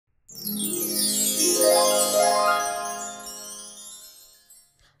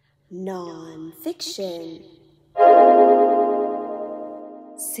Non-fiction.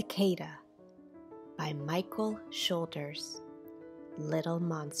 Cicada by Michael Shoulders. Little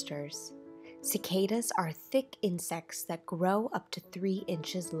monsters. Cicadas are thick insects that grow up to 3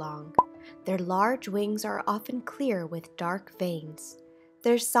 inches long. Their large wings are often clear with dark veins.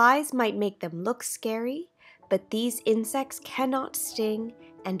 Their size might make them look scary, but these insects cannot sting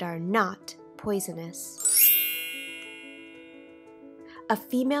and are not poisonous. A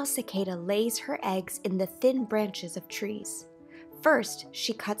female cicada lays her eggs in the thin branches of trees. First,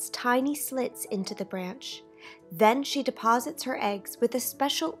 she cuts tiny slits into the branch. Then she deposits her eggs with a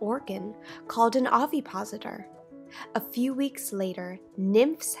special organ called an ovipositor. A few weeks later,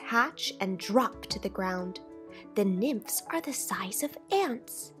 nymphs hatch and drop to the ground. The nymphs are the size of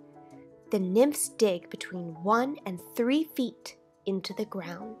ants. The nymphs dig between 1 and 3 feet into the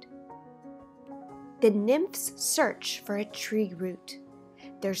ground. The nymphs search for a tree root.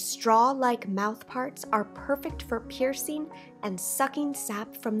 Their straw-like mouthparts are perfect for piercing and sucking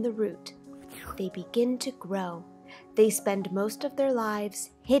sap from the root. They begin to grow. They spend most of their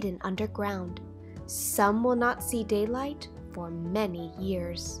lives hidden underground. Some will not see daylight for many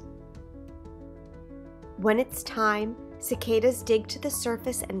years. When it's time, cicadas dig to the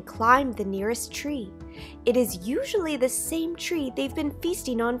surface and climb the nearest tree. It is usually the same tree they've been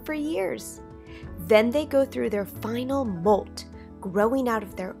feasting on for years. Then they go through their final molt, growing out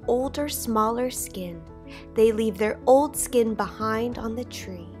of their older, smaller skin. They leave their old skin behind on the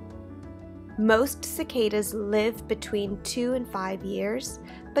tree. Most cicadas live between 2 and 5 years,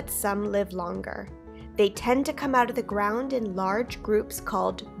 but some live longer. They tend to come out of the ground in large groups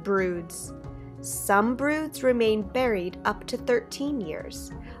called broods. Some broods remain buried up to 13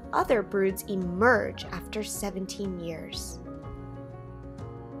 years. Other broods emerge after 17 years.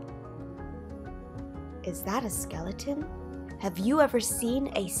 Is that a skeleton? Have you ever seen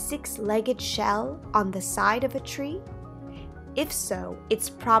a 6-legged shell on the side of a tree? If so, it's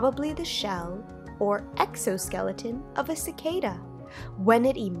probably the shell or exoskeleton of a cicada. When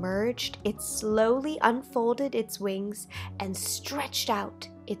it emerged, it slowly unfolded its wings and stretched out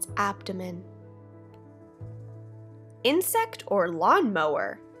its abdomen. Insect or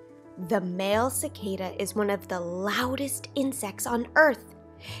lawnmower? The male cicada is one of the loudest insects on Earth.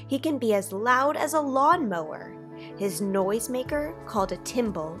 He can be as loud as a lawnmower. His noisemaker, called a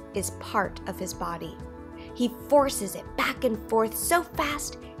timbal, is part of his body. He forces it back and forth so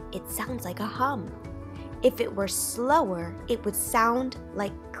fast it sounds like a hum. If it were slower, it would sound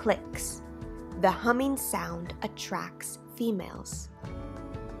like clicks. The humming sound attracts females.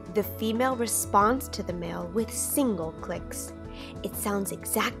 The female responds to the male with single clicks. It sounds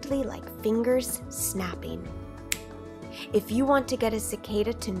exactly like fingers snapping. If you want to get a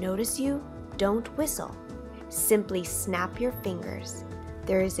cicada to notice you, don't whistle. Simply snap your fingers.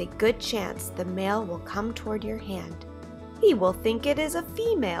 There is a good chance the male will come toward your hand. He will think it is a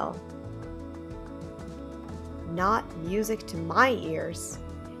female. Not music to my ears.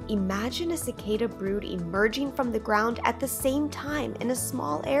 Imagine a cicada brood emerging from the ground at the same time in a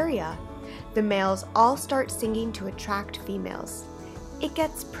small area. The males all start singing to attract females. It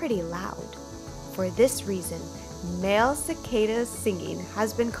gets pretty loud. For this reason, male cicadas singing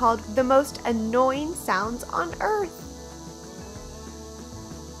has been called the most annoying sounds on Earth.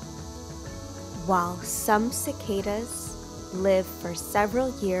 While some cicadas live for several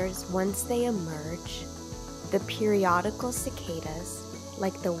years once they emerge, the periodical cicadas,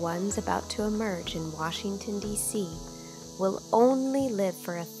 like the ones about to emerge in Washington, D.C., will only live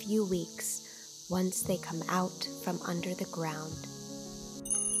for a few weeks once they come out from under the ground.